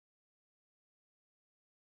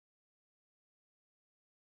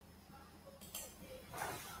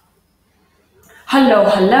Hello,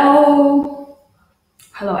 hello.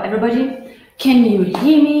 Hello, everybody. Can you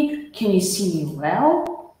hear me? Can you see me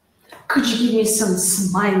well? Could you give me some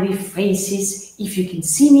smiley faces if you can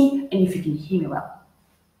see me and if you can hear me well?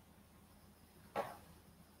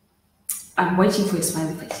 I'm waiting for your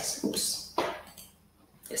smiley faces. Oops.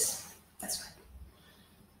 Yes, that's right.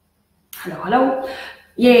 Hello, hello.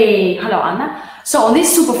 Yay. Hello, Anna. So on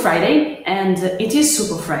this Super Friday, and it is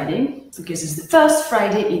Super Friday because it's the first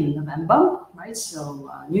Friday in November, right?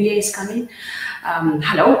 So New Year is coming.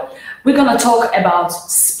 Hello. We're going to talk about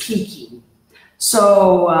speaking.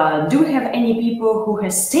 So do we have any people who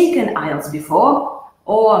has taken IELTS before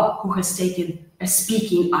or who has taken a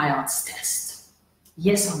speaking IELTS test?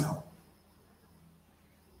 Yes or no?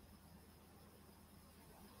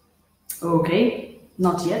 Okay,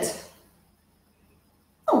 not yet.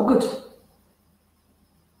 Oh, good.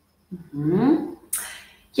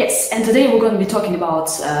 Yes, and today we're going to be talking about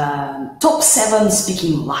top 7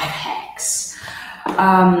 speaking life hacks.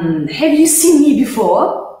 Have you seen me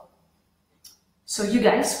before? So you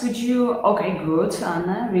guys, could you... Okay, good,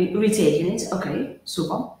 Anna, retaking it. Okay,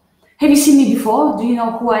 super. Have you seen me before? Do you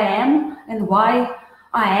know who I am and why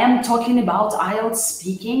I am talking about IELTS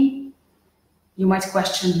speaking? You might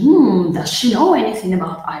question, does she know anything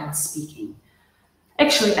about IELTS speaking?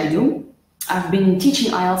 Actually, I do. I've been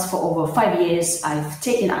teaching IELTS for over 5 years. I've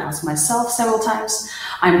taken IELTS myself several times.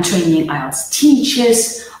 I'm training IELTS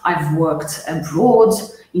teachers. I've worked abroad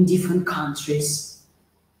in different countries.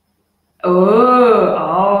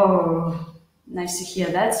 Oh, nice to hear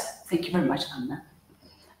that. Thank you very much, Anna.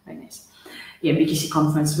 Very nice. Yeah, BKC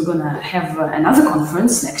conference. We're gonna have another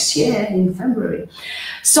conference next year in February.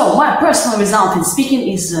 So my personal result in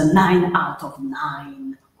speaking is 9 out of 9.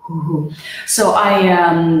 So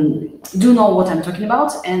I do know what I'm talking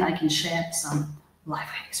about, and I can share some life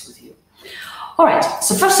hacks with you. All right,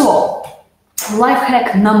 so first of all, life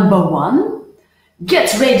hack number 1,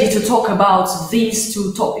 get ready to talk about these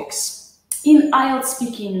 2 topics. In IELTS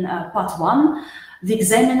speaking part 1, the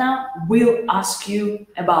examiner will ask you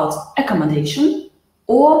about accommodation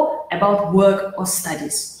or about work or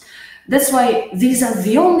studies. That's why these are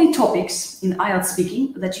the only topics in IELTS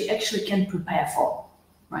speaking that you actually can prepare for.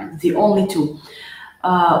 Right, the only 2.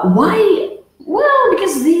 Why? Well,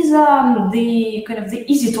 because these are the kind of the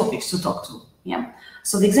easy topics to talk to. Yeah.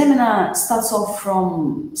 So the examiner starts off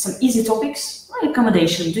from some easy topics, like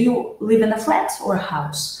accommodation. Do you live in a flat or a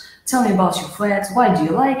house? Tell me about your flat. Why do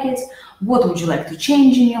you like it? What would you like to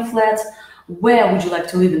change in your flat? Where would you like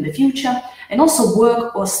to live in the future? And also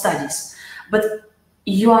work or studies. But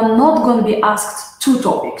you are not going to be asked 2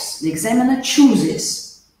 topics. The examiner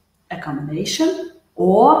chooses accommodation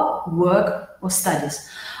or work or studies.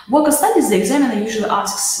 Work or studies, the examiner usually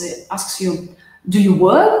asks you, do you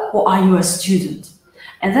work or are you a student?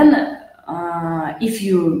 And then if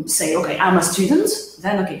you say, okay, I'm a student,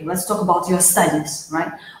 then okay, let's talk about your studies,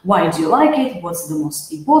 right? Why do you like it? What's the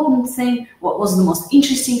most important thing? What was the most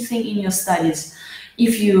interesting thing in your studies?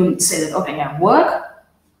 If you say that, okay, I work,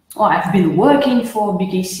 or I've been working for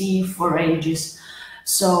BKC for ages,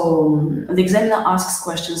 so the examiner asks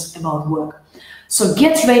questions about work. So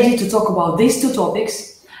get ready to talk about these 2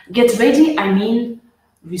 topics. Get ready, I mean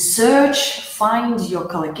research, find your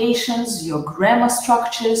collocations, your grammar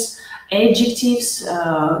structures, adjectives,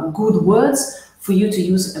 good words for you to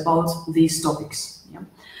use about these topics. Yeah.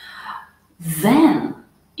 Then,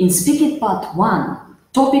 in speaking part 1,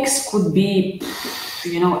 topics could be,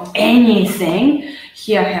 anything.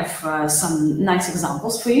 Here I have some nice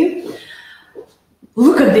examples for you.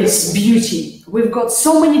 Look at this beauty. We've got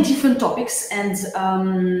so many different topics, and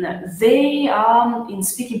they are in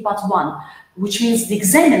speaking part 1, which means the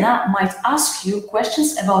examiner might ask you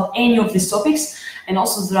questions about any of these topics, and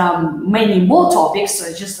also there are many more topics, so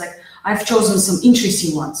it's just like I've chosen some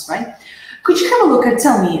interesting ones, right? Could you have a look and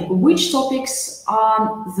tell me which topics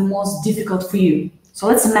are the most difficult for you? So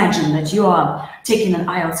let's imagine that you are taking an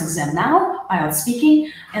IELTS exam now, IELTS speaking,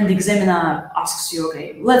 and the examiner asks you,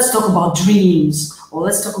 okay, let's talk about dreams, or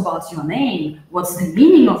let's talk about your name. What's the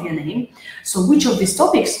meaning of your name? So which of these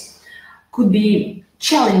topics could be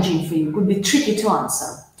challenging for you, could be tricky to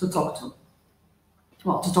answer, to talk to?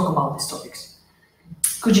 Well, to talk about these topics.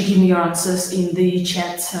 Could you give me your answers in the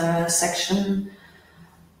chat section?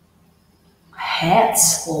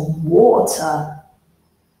 Hats or water?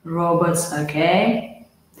 Robots, okay.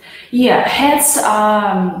 Yeah, hats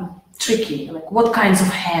are tricky. Like, what kinds of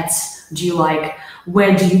hats do you like?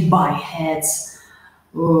 Where do you buy hats?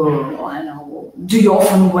 Oh, I don't know. Do you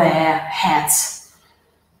often wear hats?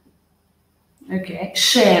 Okay,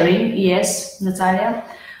 sharing, yes, Natalia.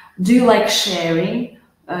 Do you like sharing?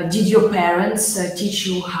 Did your parents teach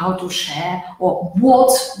you how to share, or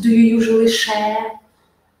what do you usually share?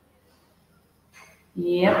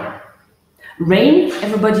 Yep. Rain,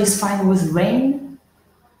 everybody is fine with rain.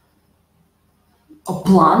 Or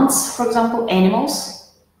plants, for example,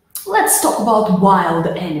 animals. Let's talk about wild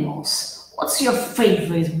animals. What's your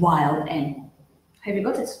favorite wild animal? Have you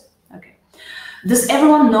got it? Okay. Does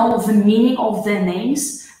everyone know the meaning of their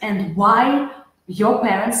names and why your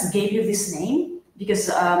parents gave you this name? Because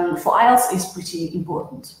for IELTS it's pretty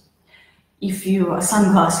important. If you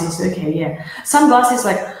sunglasses, okay, yeah, sunglasses.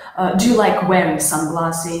 Like, do you like wearing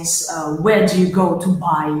sunglasses? Where do you go to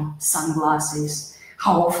buy sunglasses?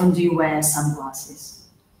 How often do you wear sunglasses?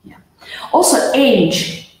 Yeah. Also,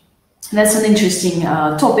 age. That's an interesting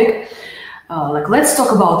topic. Like, let's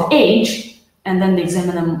talk about age, and then the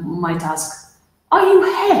examiner might ask, "Are you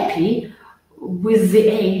happy with the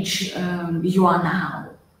age you are now?"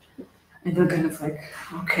 And they're kind of like,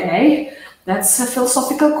 okay, that's a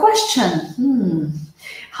philosophical question.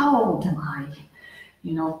 How old am I?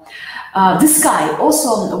 You know, the sky.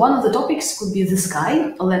 Also, one of the topics could be the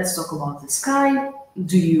sky. Let's talk about the sky.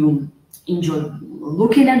 Do you enjoy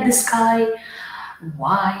looking at the sky?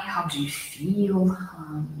 Why? How do you feel?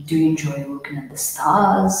 Do you enjoy looking at the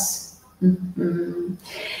stars?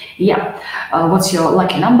 Yeah. What's your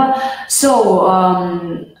lucky number? So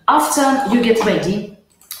after you get ready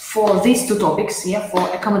for these two topics, yeah, for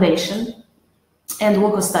accommodation and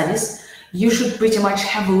local studies, you should pretty much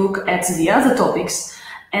have a look at the other topics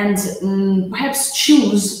and perhaps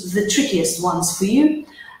choose the trickiest ones for you.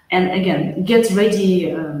 And again, get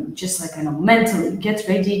ready, just like, mentally get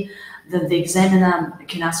ready that the examiner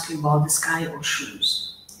can ask you about the sky or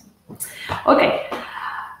shoes. Okay,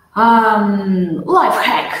 life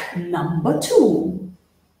hack number 2.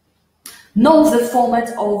 Know the format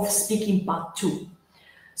of speaking part 2.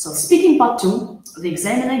 So speaking part 2, the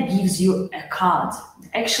examiner gives you a card.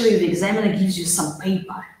 Actually, the examiner gives you some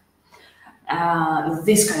paper.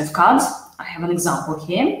 This kind of cards. I have an example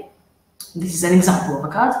here. This is an example of a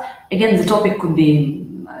card. Again, the topic could be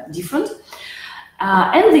different.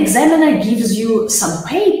 And the examiner gives you some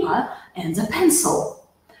paper and a pencil.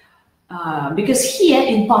 Because here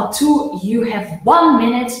in part 2, you have 1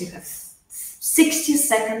 minute, you have 60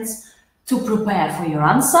 seconds to prepare for your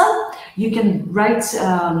answer. You can write,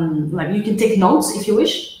 like, you can take notes if you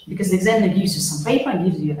wish, because the examiner gives you some paper and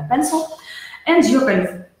gives you a pencil, and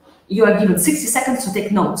you are given 60 seconds to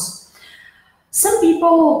take notes. Some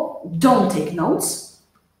people don't take notes,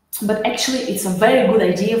 but actually it's a very good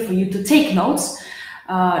idea for you to take notes.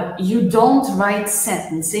 You don't write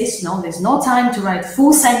sentences. No, there's no time to write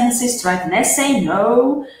full sentences, to write an essay.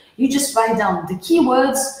 No, you just write down the key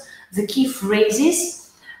words, the key phrases.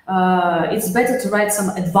 It's better to write some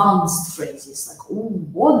advanced phrases, like, "Ooh,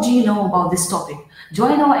 what do you know about this topic? Do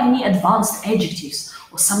I know any advanced adjectives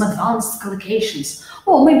or some advanced collocations?"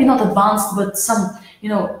 Or maybe not advanced, but some,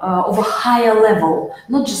 of a higher level,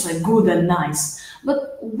 not just like good and nice.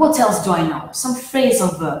 But what else do I know? Some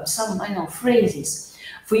phrasal verbs, some phrases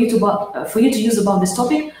for you to use about this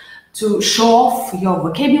topic to show off your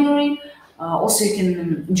vocabulary. Also, you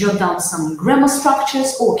can jot down some grammar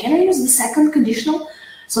structures. Oh, can I use the second conditional?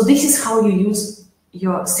 So this is how you use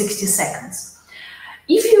your 60 seconds.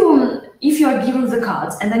 If you are given the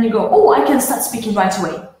cards and then you go, "Oh, I can start speaking right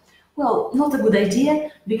away." Well, not a good idea,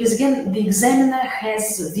 because again, the examiner has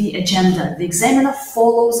the agenda. The examiner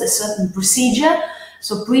follows a certain procedure.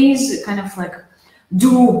 So please kind of like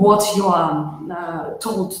do what you are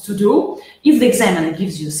told to do. If the examiner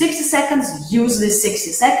gives you 60 seconds, use these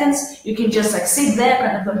 60 seconds. You can just like sit there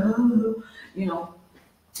kind of like,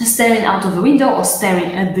 staring out of the window or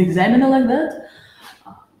staring at the examiner like that.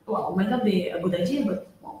 Well, might not be a good idea, but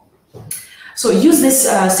well. So use this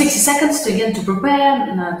 60 seconds to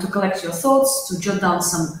prepare, to collect your thoughts, to jot down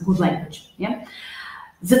some good language. Yeah.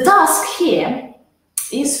 The task here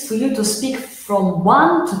is for you to speak from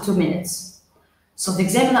 1 to 2 minutes. So the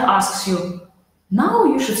examiner asks you, now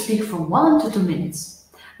you should speak from 1 to 2 minutes.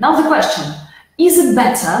 Now the question, is it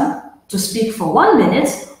better to speak for 1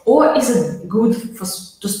 minute, or is it good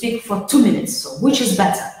to speak for 2 minutes? So which is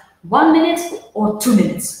better, 1 minute or 2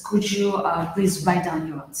 minutes? Could you please write down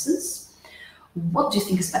your answers? What do you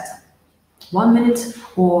think is better, 1 minute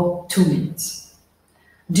or 2 minutes?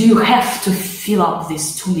 Do you have to fill up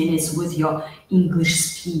these 2 minutes with your English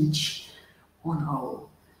speech? Oh no.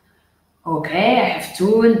 Okay, I have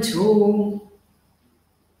 2 and 2.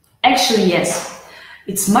 Actually, yes.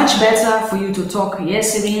 It's much better for you to talk,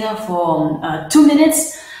 yes, Irina, for 2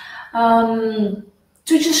 minutes, to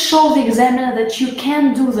just show the examiner that you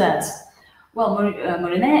can do that. Well,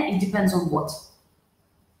 Marina, it depends on what?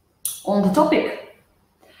 On the topic.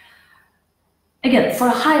 Again, for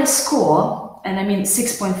a higher score, and I mean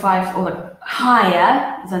 6.5 or like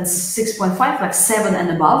higher than 6.5, like 7 and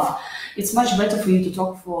above, it's much better for you to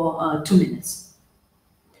talk for 2 minutes.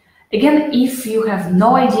 Again, if you have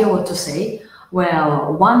no idea what to say,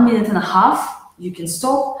 well, 1 minute and a half, you can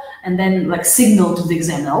stop and then like signal to the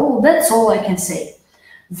examiner, oh, that's all I can say.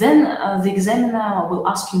 Then the examiner will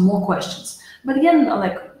ask you more questions. But again,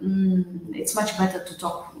 like it's much better to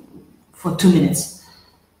talk for 2 minutes.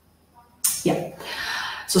 Yeah.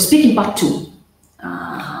 So speaking part 2.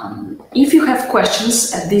 If you have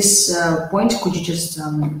questions at this point, could you just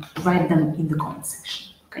write them in the comment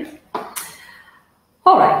section? Okay.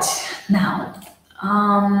 All right. Now,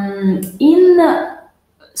 in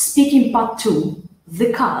speaking part 2,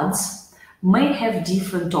 the cards may have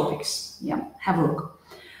different topics. Yeah. Have a look.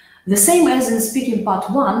 The same as in speaking part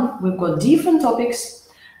 1, we've got different topics.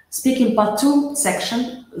 Speaking part 2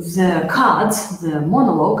 section, the cards, the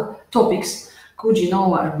monologue topics could, you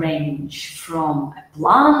know, range from a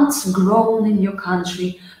plant grown in your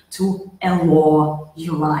country to a law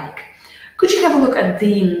you like. Could you have a look at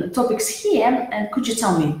the topics here and could you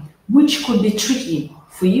tell me which could be tricky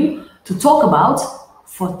for you to talk about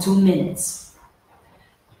for 2 minutes?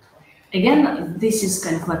 Again, this is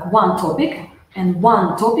kind of like one topic, and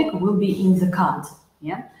one topic will be in the card.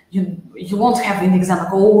 Yeah, you won't have in the exam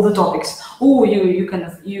like all the topics. Oh,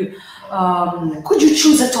 could you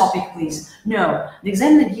choose a topic, please? No, the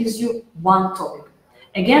examiner gives you one topic.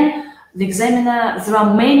 Again, the examiner, there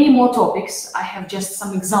are many more topics. I have just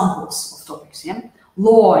some examples of topics. Yeah,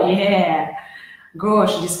 law. Yeah,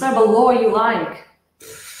 gosh, describe a law you like.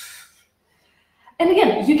 And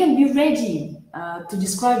again, you can be ready to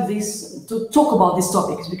describe this, to talk about these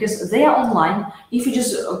topics, because they are online. If you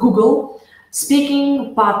just Google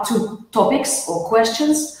speaking part 2 topics or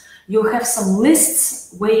questions, you'll have some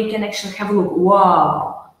lists where you can actually have a look.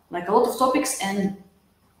 Wow, like a lot of topics, and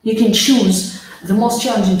you can choose the most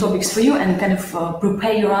challenging topics for you and kind of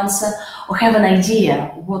prepare your answer or have an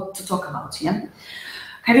idea what to talk about. Yeah.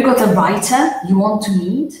 Have you got a writer you want to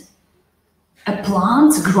meet? A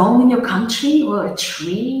plant grown in your country, or a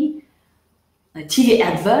tree? A TV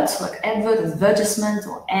advert, like advertisement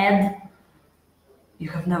or ad. You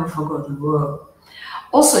have never forgotten. Whoa.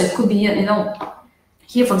 Also, it could be, you know,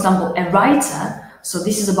 here, for example, a writer. So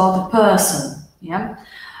this is about a person. Yeah,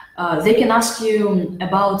 they can ask you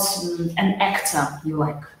about an actor you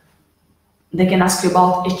like. They can ask you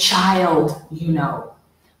about a child you know.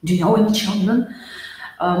 Do you know any children?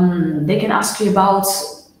 They can ask you about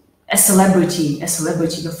a celebrity,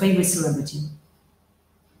 your favorite celebrity.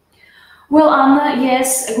 Well, Anna,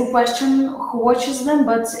 yes, a good question. Who watches them?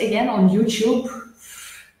 But again, on YouTube,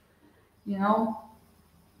 you know.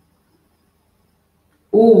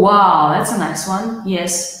 Oh, wow, that's a nice one.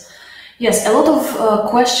 Yes. Yes, a lot of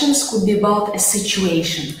questions could be about a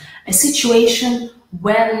situation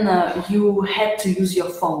when you had to use your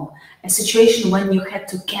phone, a situation when you had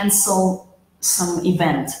to cancel some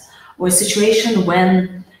event, or a situation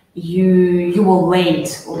when you were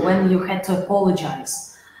late, or when you had to apologize.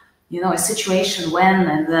 You know, a situation when,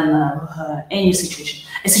 and then any situation.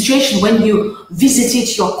 A situation when you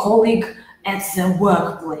visited your colleague at the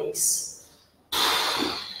workplace.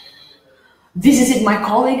 Visited my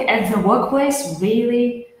colleague at the workplace?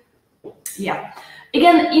 Really? Yeah.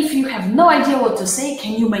 Again, if you have no idea what to say,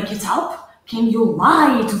 can you make it up? Can you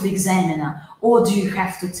lie to the examiner? Or do you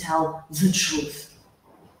have to tell the truth?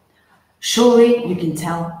 Surely you can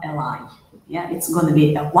tell a lie. Yeah, it's going to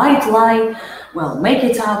be a white lie. Well, make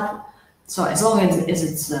it up. So as long as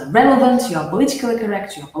it's relevant, you are politically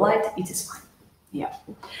correct, you are polite, it is fine. Yeah.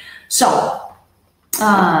 So,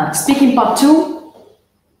 speaking part 2,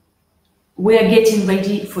 we are getting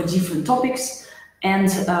ready for different topics, and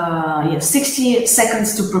 60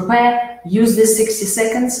 seconds to prepare. Use this 60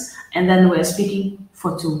 seconds, and then we are speaking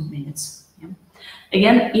for 2 minutes. Yeah.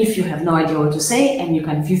 Again, if you have no idea what to say and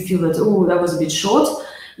you feel that, oh, that was a bit short,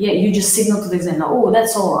 yeah, you just signal to the examiner, oh,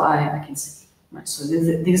 that's all I can say. Right, so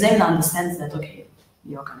the examiner understands that, okay,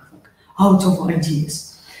 you're kind of like out of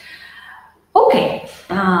ideas. Okay,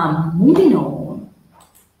 moving on.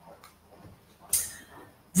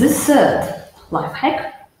 The third life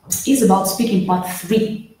hack is about speaking part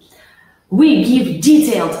 3. We give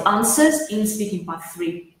detailed answers in speaking part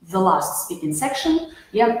 3, the last speaking section.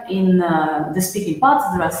 Yeah, in the speaking part,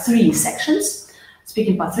 there are 3 sections.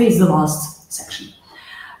 Speaking part 3 is the last section.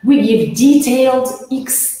 We give detailed,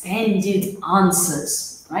 extended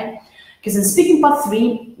answers, right? Because in speaking part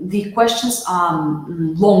 3, the questions are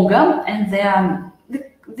longer, and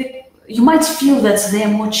you might feel that they are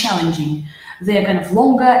more challenging. They are kind of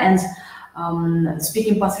longer, and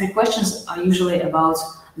speaking part 3 questions are usually about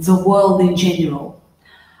the world in general.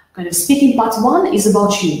 Kind of speaking part 1 is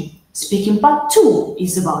about you. Speaking part 2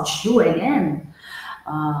 is about you again.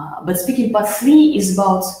 But speaking part 3 is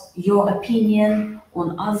about your opinion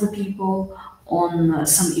on other people, on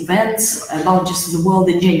some events, about just the world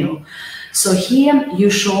in general. So here you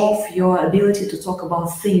show off your ability to talk about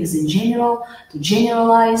things in general, to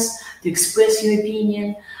generalize, to express your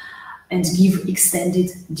opinion, and give extended,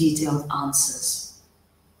 detailed answers.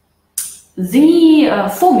 The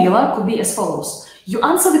formula could be as follows. You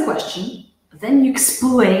answer the question, then you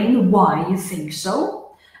explain why you think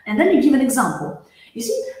so, and then you give an example. You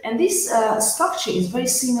see, and this structure is very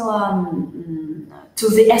similar to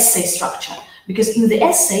the essay structure, because in the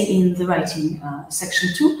essay, in the writing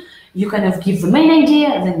section 2, you kind of give the main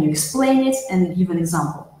idea, then you explain it, and give an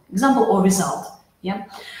example or result. Yeah.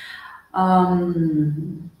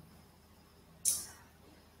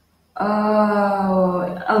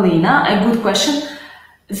 Alina, a good question.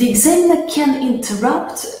 The examiner can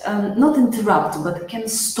interrupt, not interrupt, but can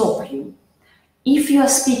stop you. If you are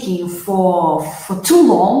speaking for too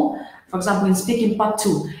long, for example, in speaking part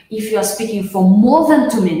 2, if you are speaking for more than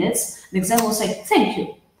 2 minutes, the examiner will say, thank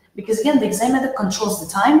you. Because again, the examiner controls the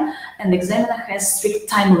time and the examiner has strict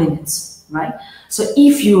time limits, right? So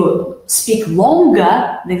if you speak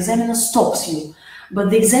longer, the examiner stops you. But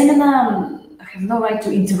the examiner have no right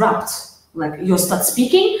to interrupt. Like you start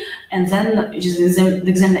speaking and then the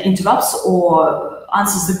examiner interrupts or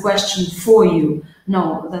answers the question for you.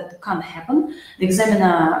 No, that can't happen. The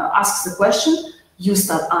examiner asks the question, you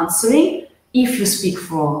start answering. If you speak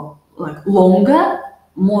for like longer,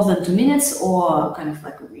 more than 2 minutes, or kind of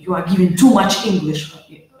like you are giving too much English,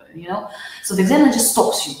 you know, so the examiner just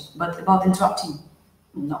stops you, but about interrupting,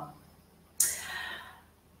 no.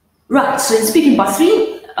 Right, so in speaking part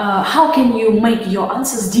 3, how can you make your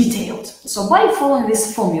answers detailed? So by following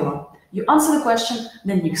this formula, you answer the question,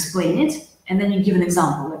 then you explain it, and then you give an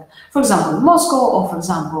example. Like, for example, in Moscow, or for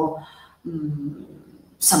example,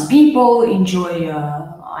 some people enjoy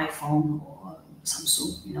iPhone or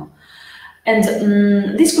Samsung, you know. And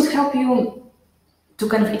this could help you to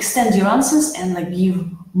kind of extend your answers and like give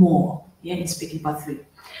more, yeah, in speaking part 3.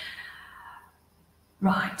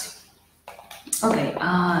 Right. Okay,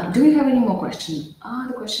 do we have any more questions?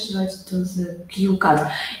 The questions related to the cue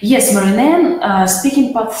card. Yes, Marinette,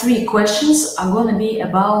 speaking part 3 questions are going to be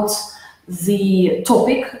about the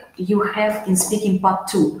topic you have in speaking part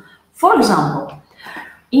 2. For example,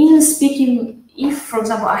 in speaking, if, for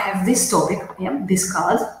example, I have this topic, yeah, this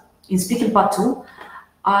card, in speaking part 2,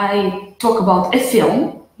 I talk about a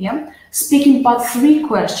film, yeah, speaking part 3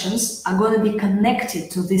 questions are going to be connected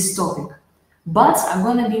to this topic, but are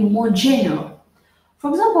going to be more general. For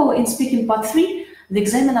example, in speaking part 3, the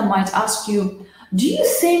examiner might ask you, do you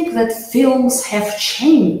think that films have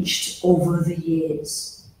changed over the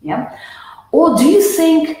years? Yeah? Or do you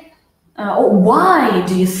think, or why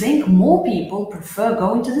do you think more people prefer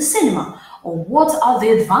going to the cinema? Or what are the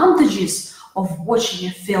advantages of watching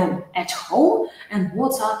a film at home, and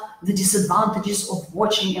what are the disadvantages of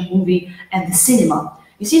watching a movie at the cinema?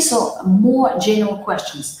 You see, so more general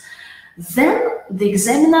questions. Then the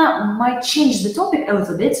examiner might change the topic a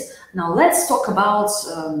little bit. Now let's talk about,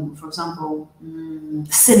 for example,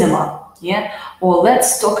 cinema, yeah? Or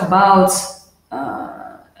let's talk about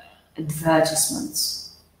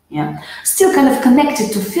advertisements, yeah? Still kind of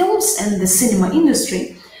connected to films and the cinema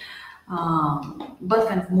industry, but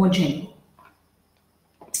kind of more general.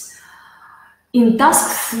 In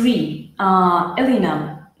task 3,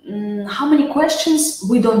 Elena, how many questions?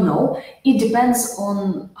 We don't know. It depends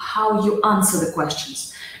on how you answer the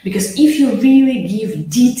questions. Because if you really give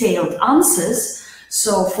detailed answers,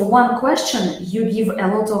 so for one question, you give a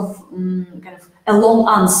lot of kind of a long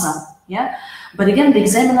answer, yeah? But again, the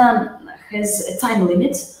examiner has a time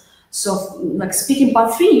limit. So like speaking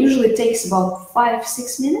part 3 usually takes about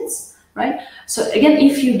 5-6 minutes, right? So again,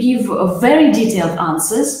 if you give very detailed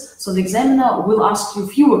answers, so the examiner will ask you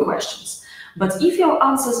fewer questions. But if your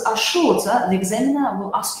answers are shorter, the examiner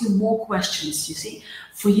will ask you more questions, you see,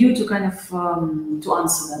 for you to kind of to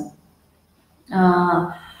answer them.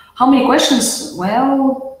 How many questions?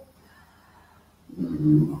 Well,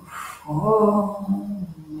 4,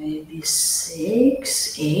 maybe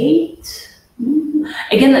 6, 8.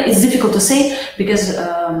 Again, it's difficult to say because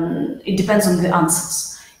it depends on the answers.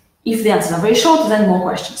 If the answers are very short, then more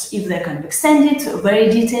questions. If they're kind of extended, very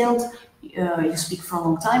detailed, you speak for a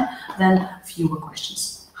long time, then fewer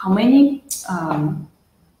questions. How many?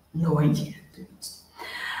 No idea.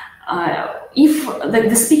 If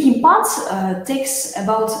the speaking part takes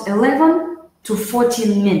about 11 to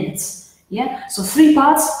 14 minutes, Yeah, so 3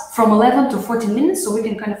 parts from 11 to 14 minutes. So we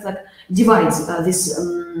can kind of like divide this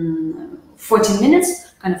 14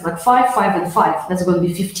 minutes, kind of like 5, 5, and 5. That's going to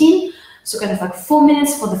be 15. So kind of like 4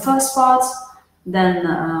 minutes for the first part, then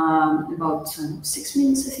about 6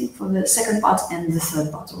 minutes, I think, for the second part, and the third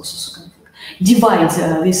part also. So kind of like divide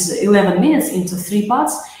this 11 minutes into 3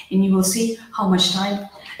 parts, and you will see how much time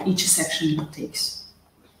each section takes.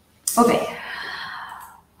 Okay.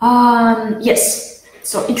 Yes.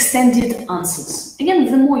 So extended answers. Again,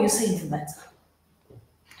 the more you say, the better.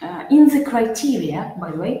 In the criteria, by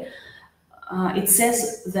the way, it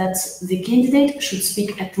says that the candidate should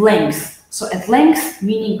speak at length. So at length,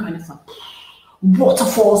 meaning kind of like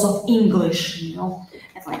waterfalls of English, you know,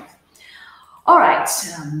 at length. All right,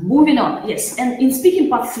 moving on. Yes, and in speaking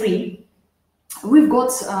part 3, we've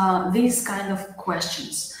got these kind of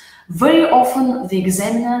questions. Very often, the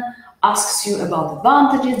examiner asks you about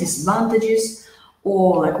advantages, disadvantages,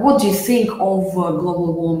 or like, what do you think of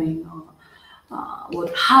global warming?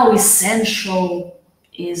 How essential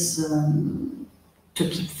is to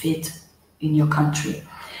keep fit in your country?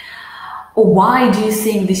 Or why do you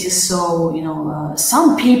think this is so? You know,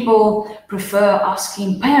 some people prefer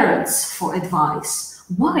asking parents for advice.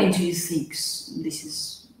 Why do you think this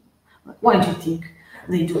is? Why do you think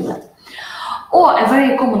they do that? Or a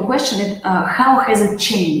very common question is, how has it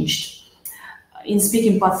changed? In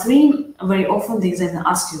speaking part 3, very often the examiner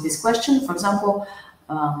asks you this question. For example,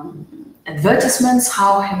 advertisements,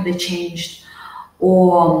 how have they changed?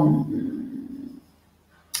 Or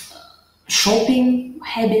shopping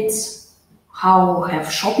habits, how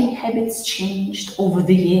have shopping habits changed over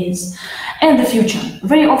the years? And the future.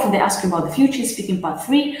 Very often they ask you about the future, speaking part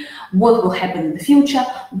 3, what will happen in the future,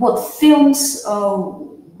 what films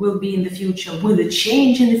will be in the future, will it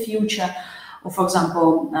change in the future? Or for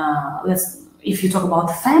example, if you talk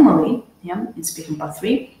about family, yeah, in speaking part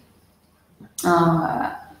 3,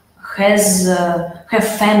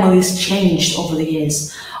 have families changed over the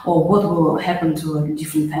years, or what will happen to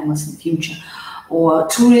different families in the future? Or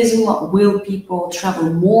tourism, will people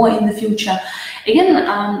travel more in the future?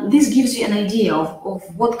 Again, this gives you an idea of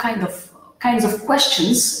what kinds of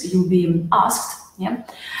questions you'll be asked, yeah,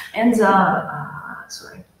 and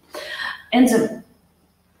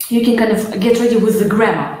you can kind of get ready with the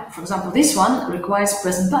grammar. For example, this one requires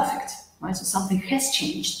present perfect, right? So something has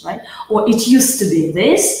changed, right? Or it used to be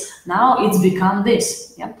this, now it's become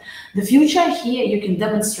this, yeah? The future, here you can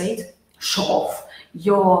demonstrate, show off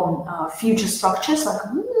your future structures, like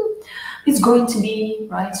it's going to be,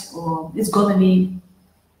 right? Or it's gonna be,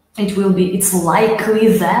 it will be, it's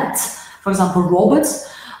likely that, for example, robots.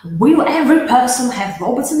 Will every person have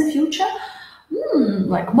robots in the future?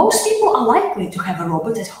 Like most people are likely to have a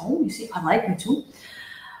robot at home, you see, are likely to.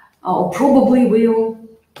 Or probably will.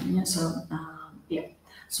 Yeah, so yeah,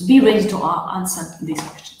 so be ready to answer these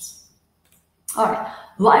questions. All right,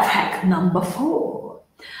 life hack number 4.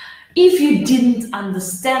 If you didn't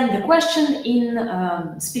understand the question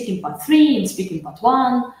in speaking part 3, in speaking part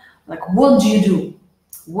 1, like, what do you do?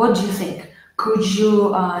 What do you think? Could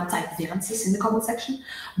you type the answers in the comment section?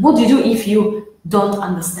 What do you do if you don't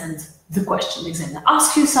understand the question? The examiner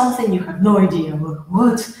asks you something, you have no idea.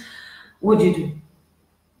 What do you do?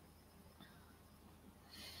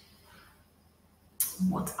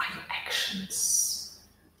 What are your actions?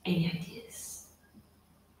 Any ideas?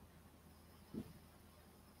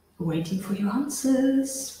 Waiting for your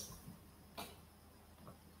answers.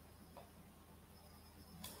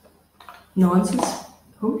 No answers?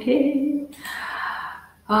 Okay.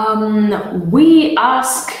 We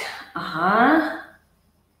ask,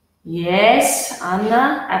 yes,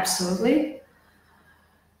 Anna, absolutely.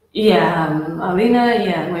 Yeah, Alina,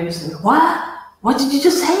 yeah, maybe something. What did you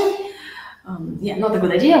just say? Yeah, not a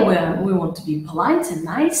good idea. We want to be polite and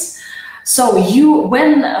nice. So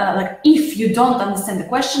if you don't understand the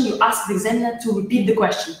question, you ask the examiner to repeat the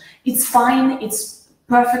question. It's fine. It's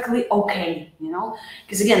perfectly okay, you know,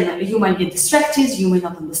 because again, you might get distracted. You may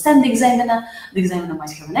not understand the examiner. The examiner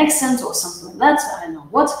might have an accent or something like that. I don't know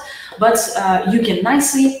what, but you can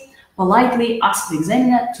nicely, politely ask the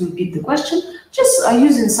examiner to repeat the question. Just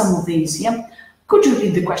using some of these. Yeah, could you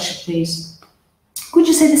repeat the question, please? Could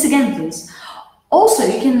you say this again, please? Also,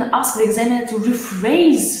 you can ask the examiner to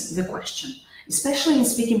rephrase the question, especially in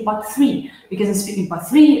speaking part 3, because in speaking part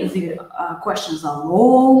 3, the questions are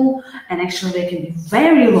long, and actually they can be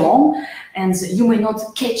very long, and you may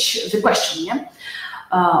not catch the question, yeah?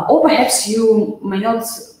 Or perhaps you may not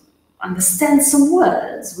understand some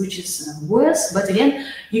words, which is worse, but again,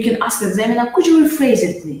 you can ask the examiner, could you rephrase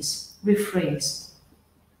it, please? Rephrase.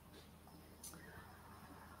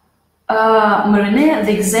 Marine,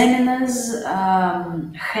 the examiners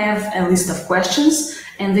have a list of questions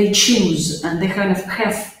and they choose, and they kind of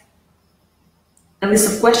have a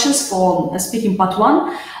list of questions for speaking part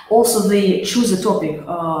 1. Also, they choose a topic,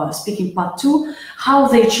 speaking part 2. How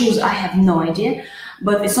they choose, I have no idea.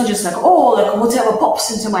 But it's not just like, oh, like whatever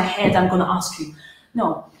pops into my head, I'm going to ask you.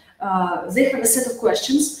 No, they have a set of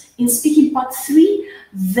questions. In speaking part 3,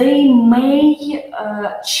 they may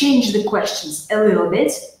change the questions a little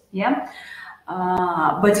bit, yeah.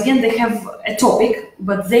 But again, they have a topic,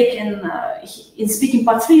 but they can, in speaking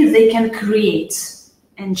part 3, they can create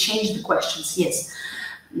and change the questions, yes.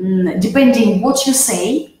 Depending what you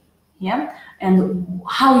say, yeah, and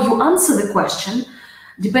how you answer the question,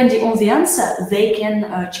 depending on the answer, they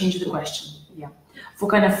can change the question, yeah. For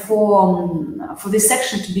kind of, for this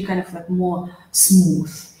section to be kind of like more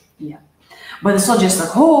smooth, yeah. But it's not just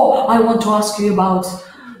like, oh, I want to ask you about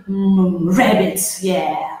rabbits,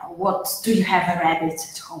 yeah. What, do you have a rabbit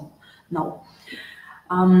at home? No.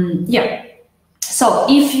 Yeah. So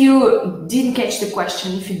if you didn't catch the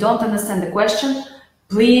question, if you don't understand the question,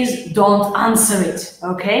 please don't answer it,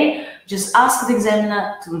 okay? Just ask the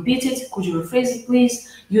examiner to repeat it. Could you rephrase it,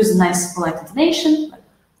 please? Use nice, polite intonation.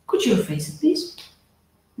 Could you rephrase it, please?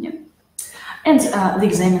 Yeah. And the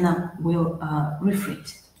examiner will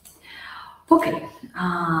rephrase it. Okay.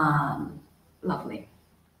 Lovely.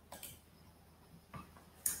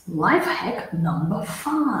 Life hack number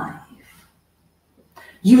 5.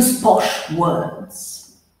 Use posh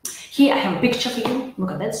words. Here I have a picture for you.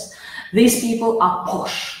 Look at this. These people are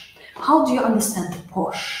posh. How do you understand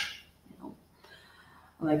posh? You know,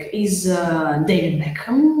 like, is David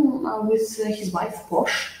Beckham with his wife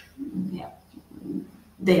posh? Yeah,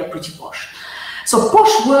 they are pretty posh. So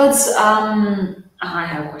posh words. I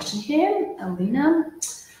have a question here, Alina.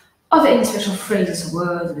 Are there any special phrases or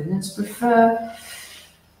words listeners prefer?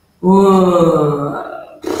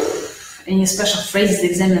 Any special phrases the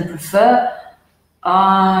examiner prefer?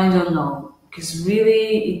 I don't know, because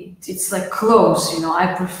really it's like clothes, you know.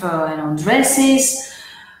 I prefer, you know, dresses.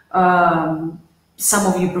 Some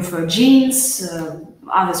of you prefer jeans.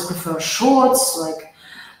 Others prefer shorts. Like,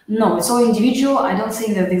 no, it's all individual. I don't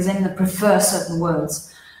think that the examiner prefers certain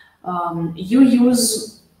words. You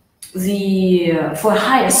use for a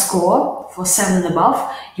higher score, for 7 and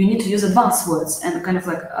above, you need to use advanced words, and kind of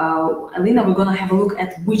like, Alina, we're gonna have a look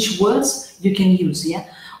at which words you can use, yeah?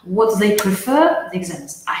 What they prefer, the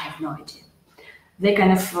examiners, I have no idea. They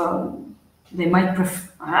kind of, they might prefer,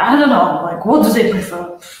 I don't know, like, what do they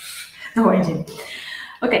prefer? No idea.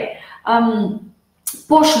 Okay,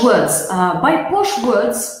 posh words. By posh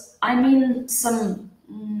words, I mean some,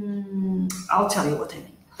 I'll tell you what I mean.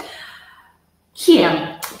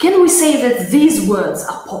 Here, can we say that these words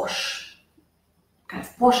are posh? Kind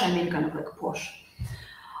of posh, I mean kind of like posh.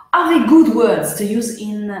 Are they good words to use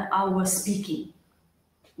in our speaking?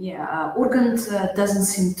 Yeah, Urgent doesn't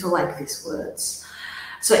seem to like these words.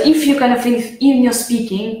 So if you kind of think in your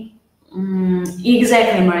speaking,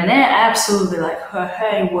 exactly, Marine, absolutely, like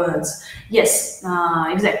her words. Yes,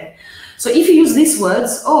 exactly. So if you use these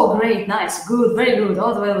words, oh, great, nice, good, very good,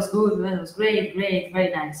 oh, the weather was good, the weather was great, great,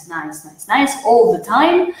 very nice, nice, nice, nice, all the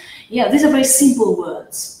time. Yeah, these are very simple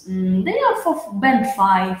words. They are for band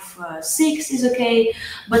 5, 6 is okay.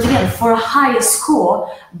 But again, for a higher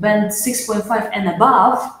score, band 6.5 and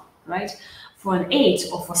above, right? For an 8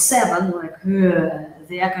 or for 7, like,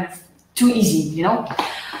 they are kind of too easy, you know?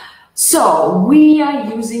 So we are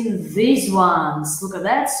using these ones. Look at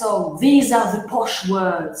that. So these are the posh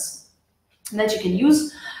words that you can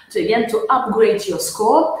use to upgrade your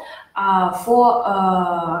score for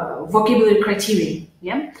vocabulary criteria.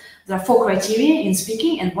 Yeah, there are 4 criteria in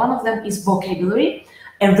speaking, and one of them is vocabulary,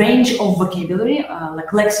 a range of vocabulary, like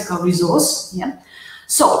lexical resource. Yeah,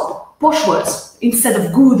 so posh words, instead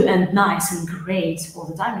of good and nice and great all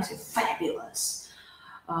the time, you say fabulous,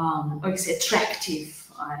 or you say attractive.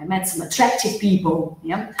 I met some attractive people.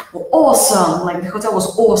 Yeah, or awesome, like the hotel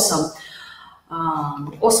was awesome.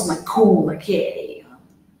 Also like cool, like yay,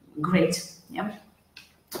 great, yeah.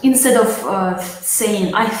 Instead of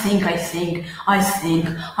saying I think,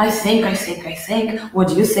 what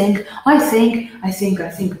do you think? I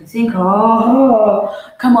think, oh,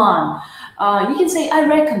 come on. You can say I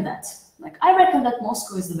reckon that. Like, I reckon that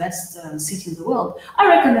Moscow is the best city in the world. I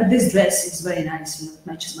reckon that this dress is very nice, you know, it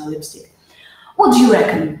matches my lipstick. What do you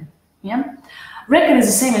reckon? Yeah, reckon is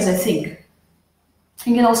the same as I think.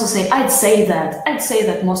 You can also say, I'd say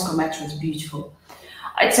that Moscow metro is beautiful.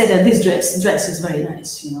 I'd say that this dress is very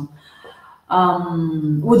nice, you know.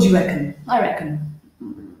 What do you reckon? I reckon.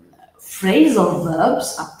 Phrasal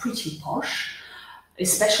verbs are pretty posh,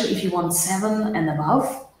 especially if you want 7 and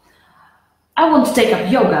above. I want to take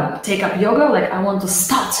up yoga. Take up yoga, like I want to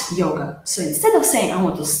start yoga. So instead of saying I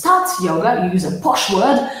want to start yoga, you use a posh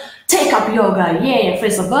word. Take up yoga, yeah,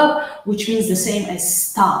 phrasal verb, which means the same as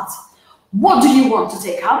start. What do you want to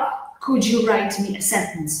take up? Could you write me a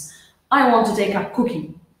sentence? I want to take up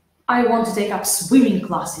cooking. I want to take up swimming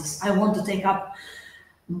classes. I want to take up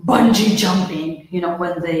bungee jumping, you know,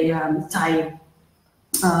 when they tie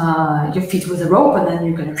your feet with a rope and then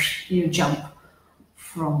you jump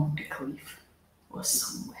from a cliff or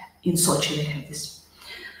somewhere. In Sochi they have this.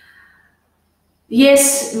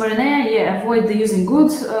 Yes, Marina, yeah, avoid the using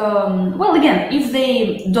good. Well, again, if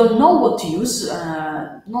they don't know what to use,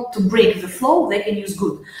 not to break the flow, they can use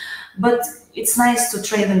good. But it's nice to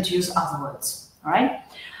train them to use other words, all right?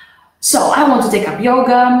 So I want to take up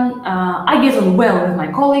yoga. I get on well with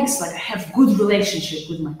my colleagues, like I have good relationship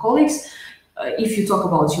with my colleagues. If you talk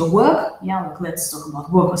about your work, yeah, like let's talk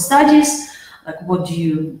about work or studies. Like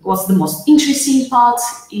what's the most interesting part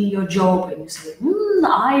in your job? And you say,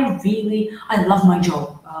 I love my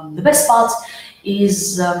job. The best part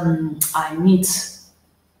is I meet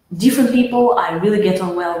different people. I really get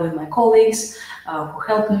on well with my colleagues who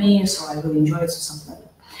help me, so I really enjoy it, so something like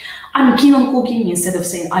that. I'm keen on cooking. Instead of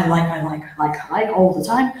saying I like all the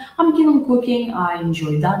time, I'm keen on cooking. I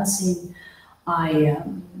enjoy dancing. I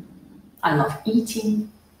love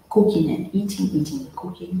eating. Cooking and eating and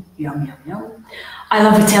cooking, yum, yum, yum. I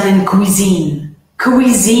love Italian cuisine.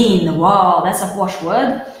 Cuisine, wow, that's a posh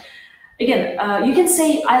word. Again, you can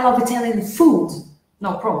say I love Italian food,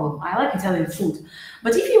 no problem. I like Italian food.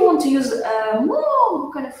 But if you want to use a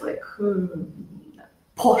more kind of like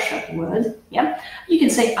posher word, yeah, you can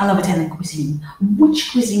say I love Italian cuisine.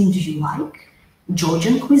 Which cuisine do you like?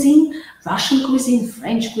 Georgian cuisine, Russian cuisine,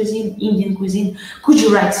 French cuisine, Indian cuisine. Could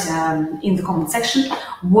you write in the comment section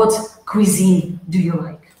what cuisine do you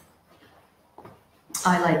like?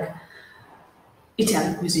 I like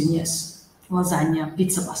Italian cuisine, yes. Lasagna,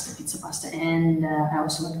 pizza pasta. And I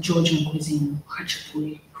also like Georgian cuisine,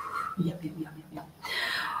 khachapuri.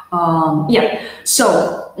 Yeah,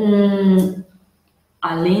 so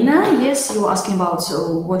Alina, yes, you were asking about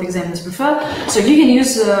what examiners prefer. So you can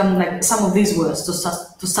use like some of these words to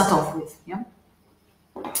start off with, yeah.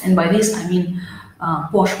 And by this I mean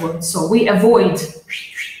posh words. So we avoid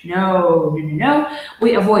no.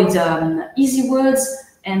 We avoid easy words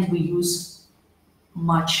and we use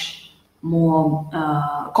much more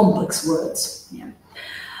complex words. Yeah.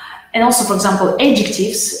 And also, for example,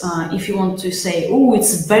 adjectives. If you want to say, "Oh,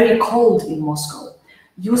 it's very cold in Moscow,"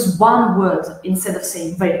 use one word. Instead of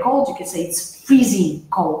saying very cold, you can say it's freezing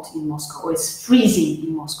cold in Moscow or it's freezing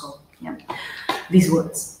in Moscow. Yeah, these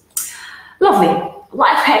words. Lovely.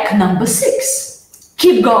 Life hack number 6.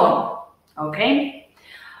 Keep going. Okay.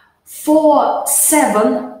 For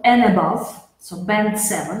 7 and above, so band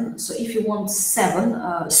 7. So if you want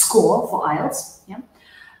 7 score for IELTS, yeah,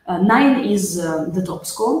 9 is the top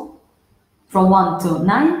score from 1 to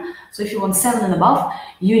 9. So if you want 7 and above,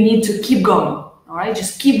 you need to keep going. All right,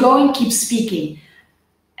 just keep going, keep speaking.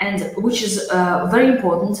 And which is very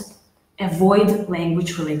important, avoid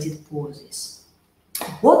language-related pauses.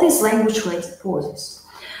 What is language-related pauses?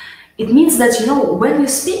 It means that, you know, when you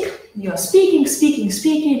speak, you're speaking,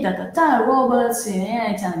 robots,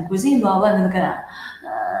 Italian cuisine, blah, blah, blah,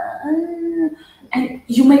 and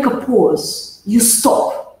you make a pause, you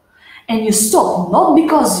stop. And you stop, not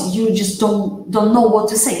because you just don't know what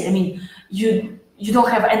to say. I mean, you don't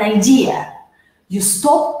have an idea. You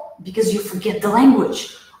stop because you forget the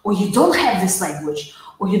language, or you don't have this language,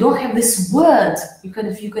 or you don't have this word.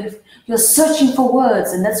 You're searching for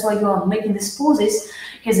words, and that's why you are making these pauses,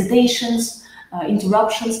 hesitations,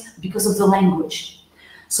 interruptions, because of the language.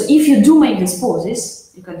 So if you do make these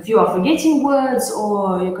pauses, you are forgetting words,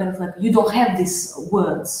 or you don't have these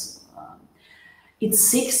words. It's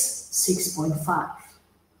 6.5,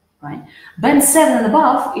 right? Band 7 and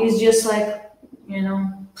above is just like, you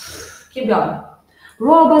know, keep going.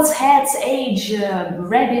 Robots, hats, age,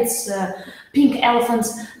 rabbits, pink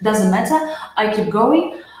elephants, doesn't matter. I keep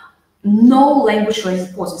going. No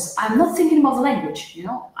language-related pauses. I'm not thinking about the language, you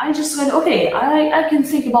know. I just went, okay, I can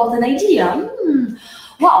think about an idea.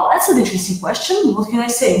 Wow, that's an interesting question. What can I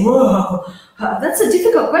say? Whoa, that's a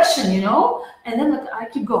difficult question, you know. And then like, I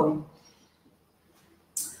keep going.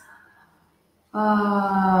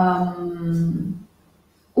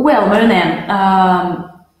 Well, Marianne,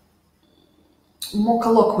 more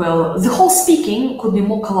colloquial. The whole speaking could be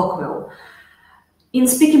more colloquial. In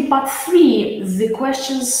speaking part 3, the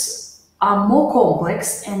questions are more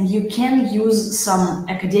complex and you can use some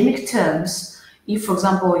academic terms. If, for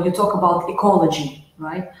example, you talk about ecology,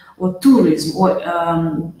 right? Or tourism, or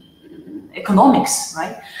economics,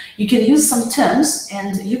 right? You can use some terms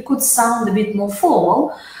and you could sound a bit more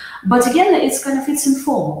formal, but again, it's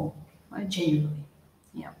informal, right? Genuinely,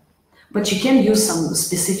 yeah. But you can use some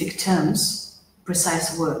specific terms,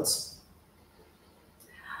 precise words.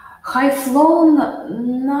 High flown?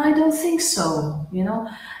 No, I don't think so.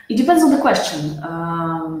 It depends on the question.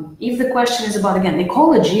 If the question is about, again,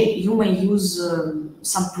 ecology, you may use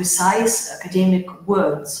some precise academic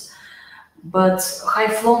words. But high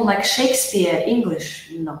flown like Shakespeare,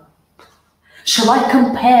 English, no. Shall I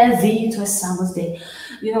compare thee to a summer's day?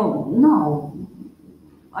 No.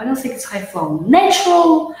 I don't think it's high flown.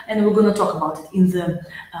 Natural, and we're going to talk about it in the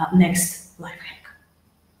next life hack.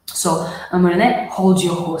 So, Marina, hold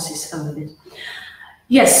your horses a little bit.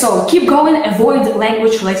 Yes, so keep going, avoid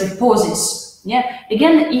language-related pauses. Yeah,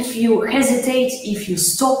 again, if you hesitate, if you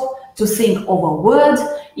stop to think of a word,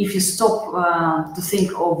 if you stop to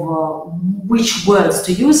think of which words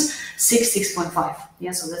to use, 6.5.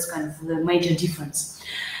 Yeah, so that's kind of the major difference.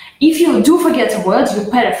 If you do forget a word,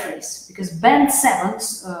 you paraphrase, because band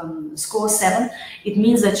 7, score 7, it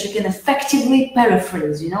means that you can effectively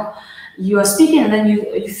paraphrase, You are speaking and then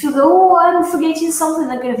you feel, oh, I'm forgetting something,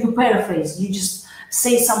 like kind of you paraphrase, you just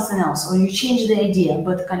say something else, or you change the idea,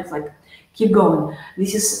 but kind of like keep going.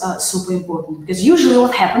 This is super important, because usually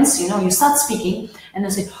what happens, you start speaking and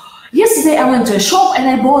you say, yesterday I went to a shop and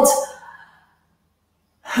I bought,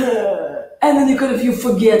 and then you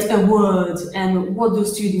forget a word, and what do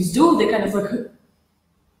students do? They kind of like,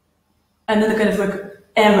 and then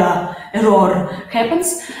error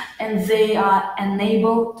happens, and they are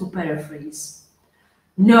unable to paraphrase.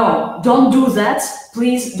 No, don't do that.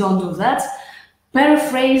 Please don't do that.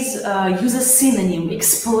 Paraphrase, use a synonym,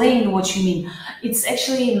 explain what you mean. It's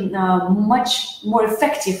actually much more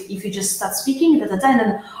effective if you just start speaking at a time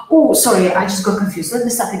and, oh, sorry, I just got confused. Let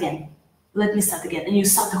me start again. And you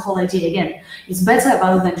start the whole idea again. It's better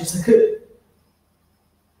rather than just like,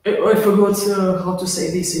 I forgot how to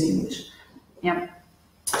say this in English. Yeah.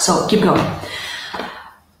 So keep going.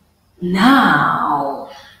 Now,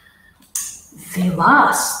 the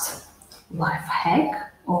last life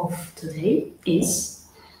hack of today is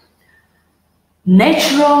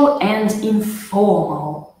natural and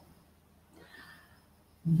informal.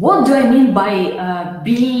 What do I mean by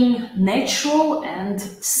being natural and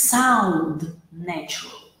sound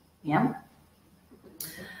natural? Yeah.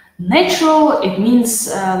 Natural, it means,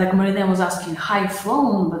 like Marina was asking, high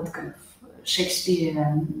flown, but kind of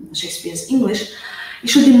Shakespeare's English. It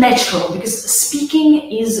should be natural, because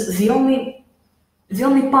speaking is the only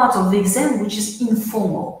part of the exam which is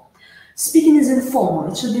informal. Speaking is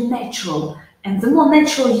informal, it should be natural. And the more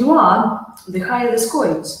natural you are, the higher the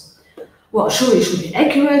score is. Well, sure, it should be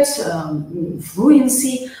accurate,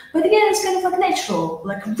 fluency, but again, it's kind of like natural,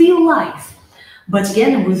 like real life. But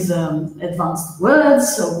again, with advanced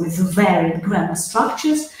words, with varied grammar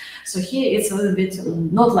structures. So here it's a little bit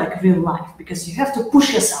not like real life, because you have to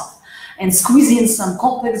push yourself and squeeze in some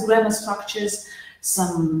complex grammar structures,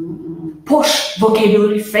 some posh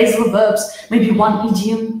vocabulary, phrasal verbs, maybe one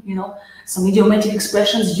idiom, some idiomatic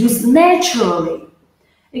expressions used naturally.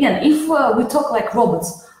 Again, if we talk like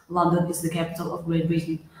robots, London is the capital of Great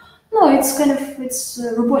Britain. No, it's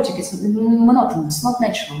robotic, it's monotonous, not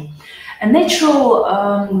natural. A natural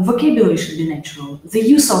vocabulary should be natural. The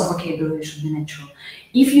use of vocabulary should be natural.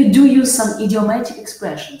 If you do use some idiomatic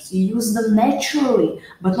expressions, you use them naturally,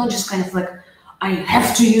 but not just kind of like, I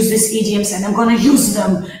have to use these idioms and I'm gonna use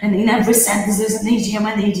them, and in every sentence there's an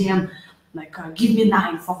idiom, like give me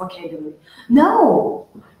 9 for vocabulary. No,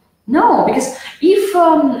 because if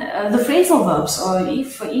the phrasal verbs or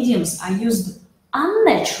if idioms are used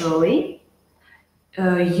unnaturally,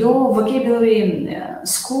 your vocabulary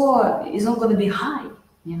score is not going to be high,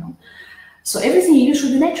 So everything you do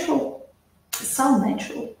should be natural, sound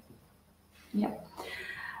natural. Yeah.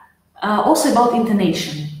 Also about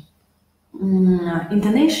intonation.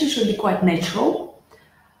 Intonation should be quite natural.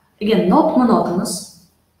 Again, not monotonous,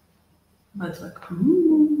 but like,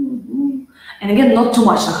 and again, not too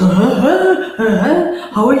much like,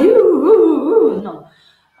 how are you? No.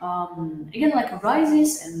 Again, like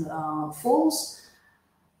rises and falls.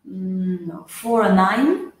 For a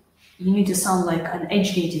 9, you need to sound like an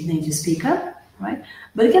educated native speaker, right?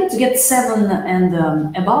 But again, to get 7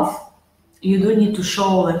 and above, you do need to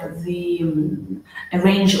show like a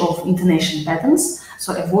range of intonation patterns.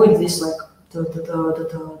 So avoid this like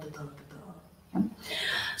yeah?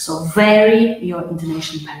 So vary your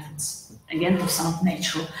intonation patterns again to sound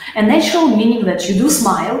natural. And natural meaning that you do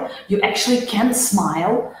smile, you actually can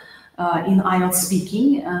smile in IELTS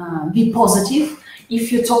speaking. Be positive.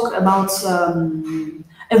 If you talk about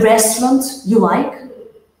a restaurant you like,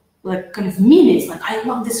 like kind of mean it. Like, I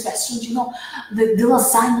love this restaurant, you know, the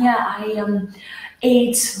lasagna I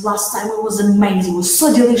ate last time, it was amazing, it was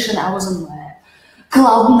so delicious, I was on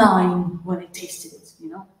cloud 9 when I tasted it, you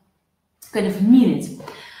know, kind of mean it.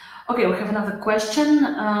 Okay, we have another question.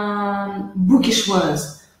 Bookish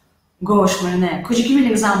words. Gosh, Marina, could you give me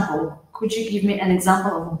an example? Could you give me an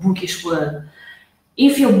example of a bookish word?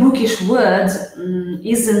 If your bookish word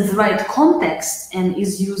is in the right context and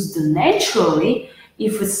is used naturally,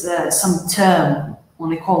 if it's some term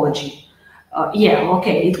on ecology, yeah,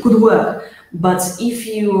 okay, it could work. But if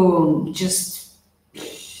you just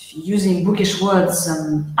using bookish words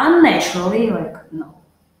unnaturally, like, no.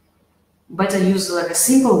 Better use like a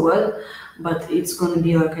simple word, but it's going to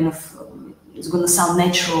be like kind of, it's going to sound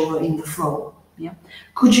natural in the flow. Yeah.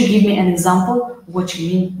 Could you give me an example what you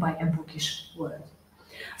mean by a bookish word?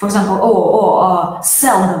 For example,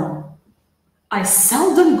 seldom. I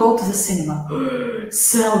seldom go to the cinema.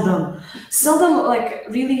 Seldom. Seldom, like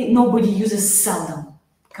really nobody uses seldom.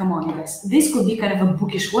 Come on, you guys. This could be kind of a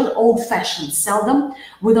bookish word, old-fashioned. Seldom.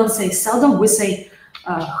 We don't say seldom, we say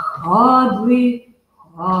hardly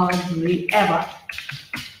ever.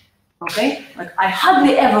 Okay? Like, I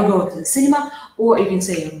hardly ever go to the cinema, or you can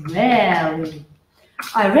say rarely.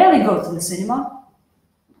 I rarely go to the cinema.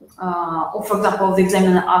 Or for example, the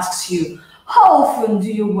examiner asks you, how often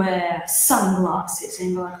do you wear sunglasses?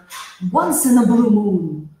 And you're like, once in a blue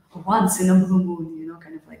moon. Once in a blue moon, you know,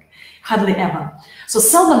 kind of like hardly ever. So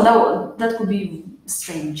seldom, that could be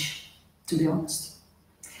strange, to be honest.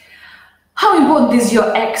 How important is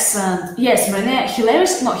your accent? Yes, Marina,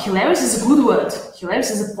 hilarious, no, hilarious is a good word. Hilarious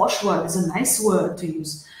is a posh word, is a nice word to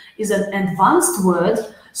use. It's an advanced word.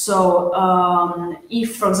 So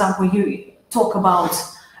if, for example, you talk about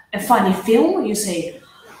a funny film, you say,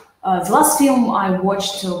 the last film I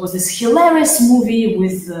watched was this hilarious movie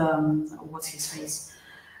with, what's his face?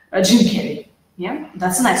 Jim Carrey. Yeah,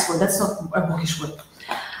 that's a nice word. That's not a bookish word.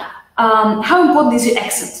 How important is your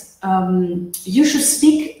accent? You should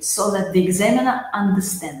speak so that the examiner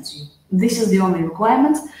understands you. This is the only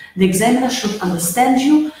requirement. The examiner should understand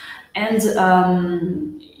you, and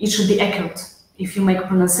it should be accurate. If you make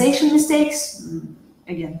pronunciation mistakes,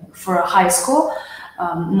 again, for a high score,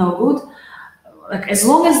 no good. Like, as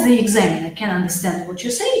long as the examiner can understand what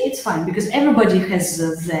you say, it's fine, because everybody has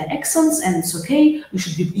their accents, and it's okay.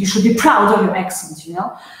 You should be proud of your accent, you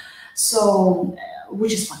know. So,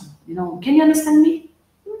 which is fine, you know. Can you understand me?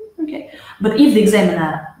 Okay. But if the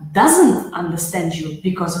examiner doesn't understand you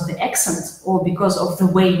because of the accent or because of the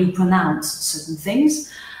way you pronounce certain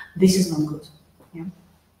things, this is not good. Yeah.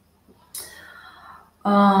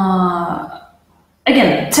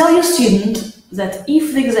 Again, tell your student that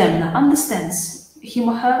if the examiner understands him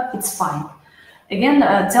or her, it's fine. Again,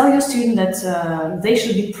 tell your student that they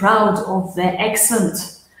should be proud of their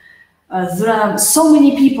accent. There are so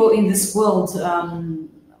many people in this world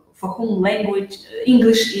for whom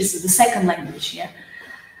English is the second language. Yeah.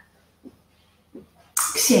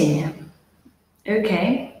 Ksenia.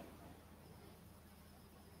 Okay.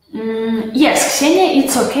 Yes, Ksenia,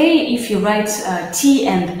 it's okay if you write T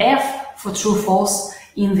and F for true false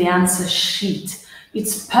in the answer sheet.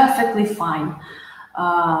 It's perfectly fine.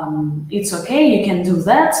 It's okay, you can do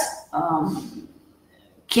that.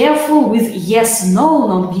 Careful with yes, no,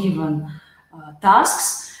 not given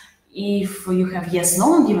tasks. If you have yes,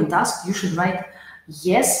 no, not given task, you should write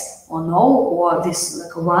yes or no, or this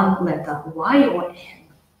like one letter, Y or N.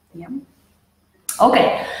 Yeah.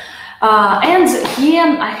 Okay. And here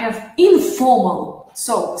I have informal.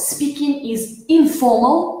 So speaking is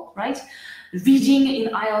informal, right? Reading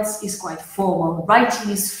in IELTS is quite formal. Writing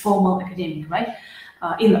is formal academic, right?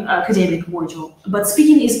 In academic module. But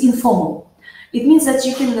speaking is informal. It means that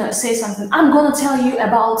you can say something. I'm going to tell you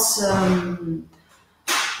about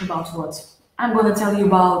what? I'm going to tell you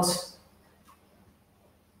about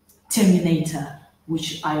Terminator,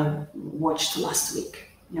 which I watched last week.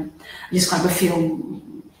 Yeah. Describe a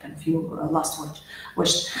film that you last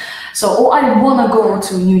watched. So, or I want to go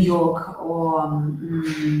to New York, or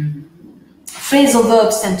phrasal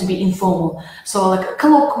verbs tend to be informal. So like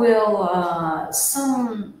colloquial,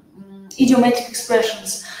 some idiomatic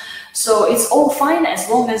expressions. So it's all fine as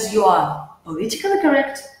long as you are politically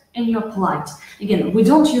correct and you're polite. Again, we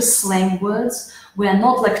don't use slang words. We are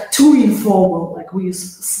not like too informal, like we use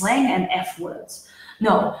slang and F words.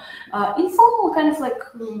 No, informal kind of like,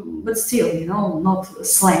 but still, you know, not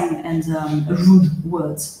slang and rude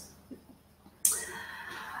words.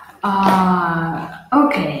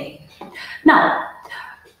 Okay. Now,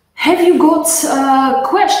 have you got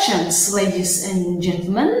questions, ladies and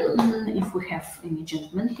gentlemen? If we have any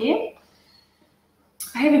gentlemen here.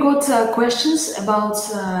 Have you got questions about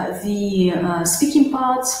the speaking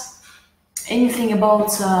part? Anything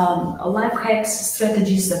about life hacks,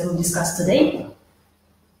 strategies that we'll discuss today?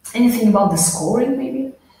 Anything about the scoring,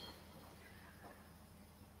 maybe?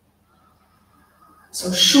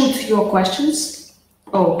 So shoot your questions.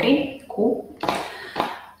 Okay, cool.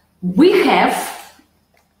 We have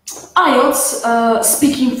IELTS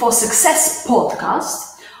Speaking for Success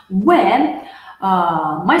podcast, where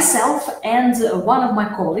myself and one of my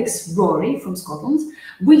colleagues, Rory from Scotland,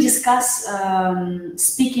 we discuss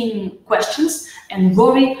speaking questions, and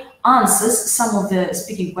Rory answers some of the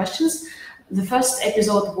speaking questions. The first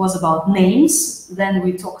episode was about names, then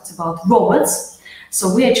we talked about robots.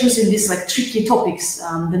 So we are choosing these like tricky topics.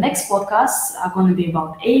 The next podcasts are going to be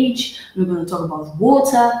about age, we're going to talk about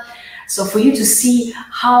water. So for you to see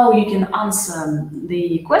how you can answer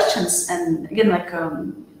the questions, and again,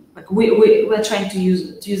 we're trying to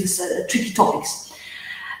use this tricky topics,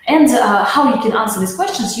 and how you can answer these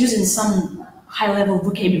questions using some high-level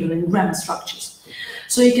vocabulary and grammar structures.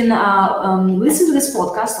 So you can listen to this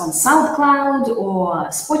podcast on SoundCloud or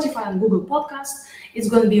Spotify and Google Podcasts. It's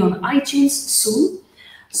going to be on iTunes soon.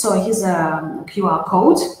 So here's a QR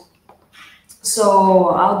code. So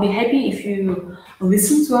I'll be happy if you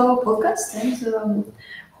listen to our podcast, and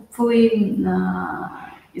hopefully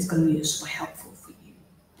it's going to be super helpful for you.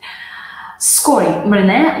 Scoring.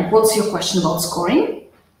 Marina, what's your question about scoring?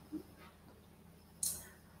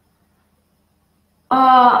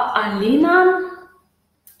 Alina,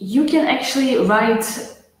 you can actually write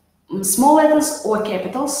small letters or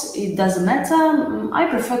capitals, it doesn't matter. I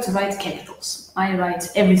prefer to write capitals. I write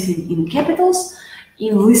everything in capitals.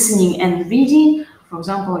 In listening and reading, for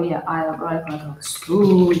example, yeah, I write like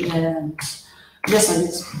student, just like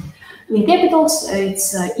this. In capitals,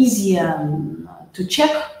 it's easier to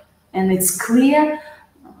check, and it's clear.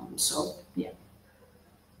 So yeah.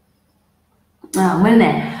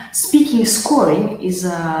 Marina, speaking scoring is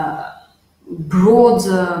a broad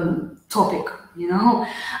topic. You know,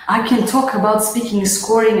 I can talk about speaking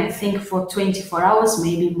scoring, I think, for 24 hours,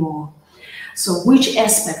 maybe more. So which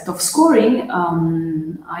aspect of scoring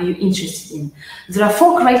are you interested in? There are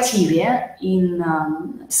 4 criteria in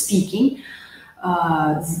speaking.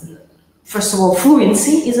 First of all,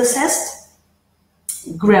 fluency is assessed,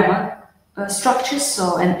 grammar structures,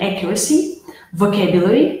 so and accuracy,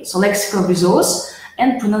 vocabulary, so lexical resource,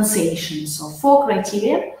 and pronunciation. So 4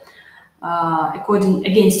 criteria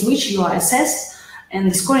against which you are assessed,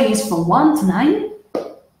 and the scoring is from 1 to 9.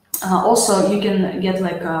 Also, you can get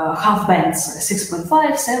like half bands,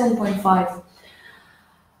 6.5, 7.5.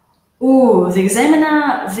 Oh, the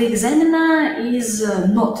examiner is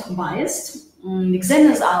not biased. The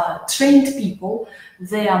examiners are trained people.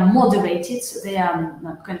 They are moderated. They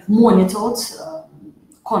are kind of monitored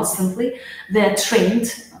constantly. They are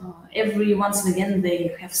trained. Every once and again,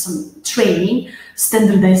 they have some training,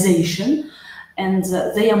 standardization, and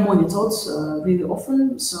they are monitored really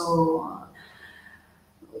often. So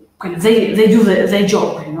they do their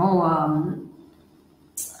job, you know.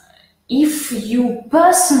 If you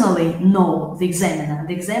personally know the examiner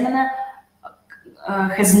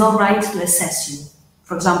has no right to assess you.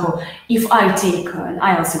 For example, if I take an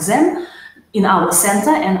IELTS exam in our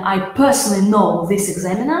center and I personally know this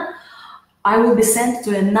examiner, I will be sent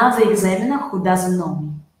to another examiner who doesn't know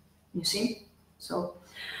me. You see? So,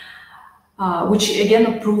 which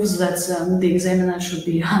again proves that the examiner should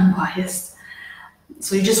be unbiased.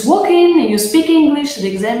 So you just walk in, you speak English, the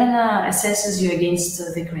examiner assesses you against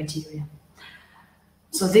the criteria.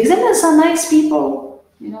 So the examiners are nice people,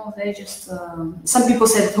 you know, they just, some people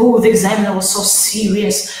said, oh, the examiner was so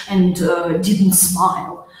serious and didn't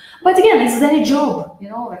smile. But again, it's their job, you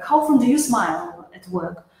know, like how often do you smile at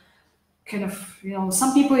work? Kind of, you know,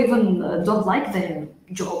 some people even don't like their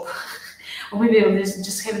job, or maybe they're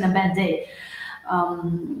just having a bad day.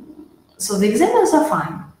 So the examiners are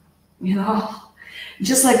fine, you know.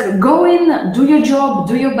 Just like go in, do your job,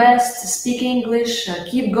 do your best, speak English,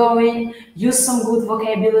 keep going, use some good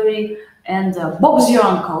vocabulary, and Bob's your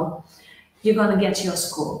uncle. You're gonna get your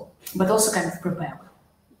score, but also kind of prepare.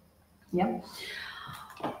 Yeah.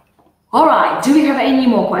 All right. Do we have any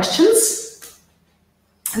more questions?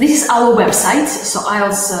 This is our website, so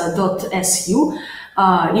IELTS.su.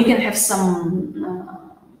 You can have some.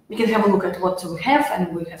 You can have a look at what we have,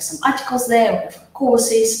 and we have some articles there. We have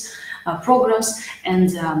courses. Programs, and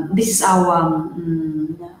this is our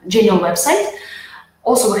general website.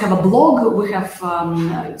 Also, we have a blog, we have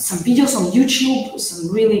some videos on YouTube, some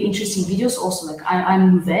really interesting videos. Also, like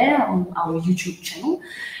I'm there on our YouTube channel.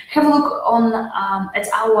 Have a look on at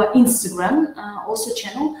our Instagram also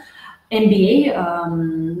channel, MBA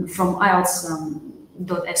from IELTS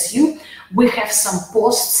lifehacks.su. We have some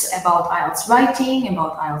posts about IELTS writing,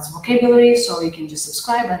 about IELTS vocabulary, so you can just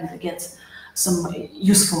subscribe and get some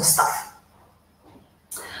useful stuff.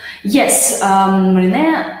 Yes,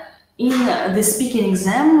 Renee, in the speaking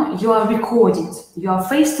exam, you are recorded. You are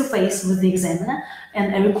face-to-face with the examiner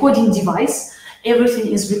and a recording device.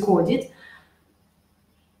 Everything is recorded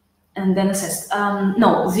and then assessed.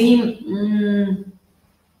 No, the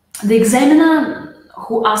examiner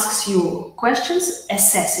who asks you questions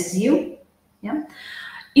assesses you. Yeah,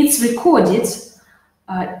 it's recorded.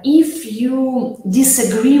 If you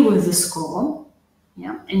disagree with the score,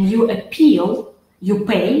 yeah, and you appeal, you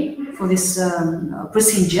pay for this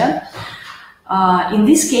procedure. In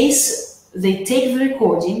this case, they take the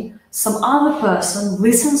recording. Some other person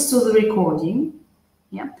listens to the recording,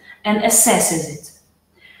 yeah, and assesses it.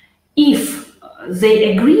 If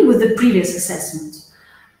they agree with the previous assessment,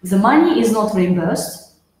 the money is not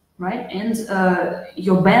reimbursed, right? And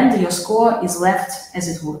your band, your score is left as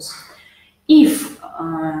it was. If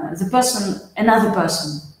another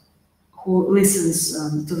person who listens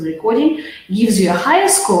to the recording gives you a higher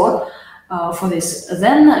score for this,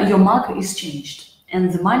 then your mark is changed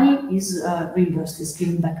and the money is reimbursed, is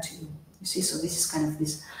given back to you. You see, so this is kind of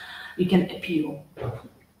this, you can appeal.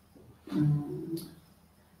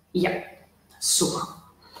 Yeah, super.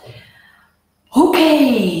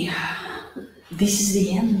 Okay, this is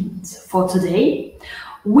the end for today.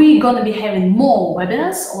 We're gonna be having more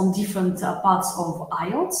webinars on different parts of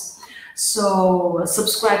IELTS. So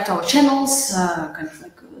subscribe to our channels, kind of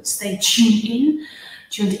like stay tuned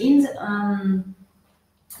in.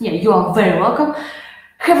 Yeah, you are very welcome.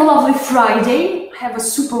 Have a lovely Friday. Have a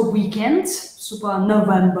super weekend, super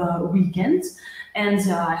November weekend. And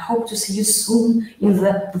I hope to see you soon in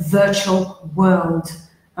the virtual world.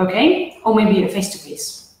 Okay? Or maybe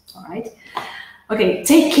face-to-face. All right? Okay,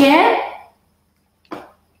 take care.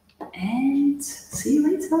 And see you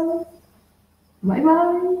later.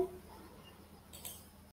 Bye-bye.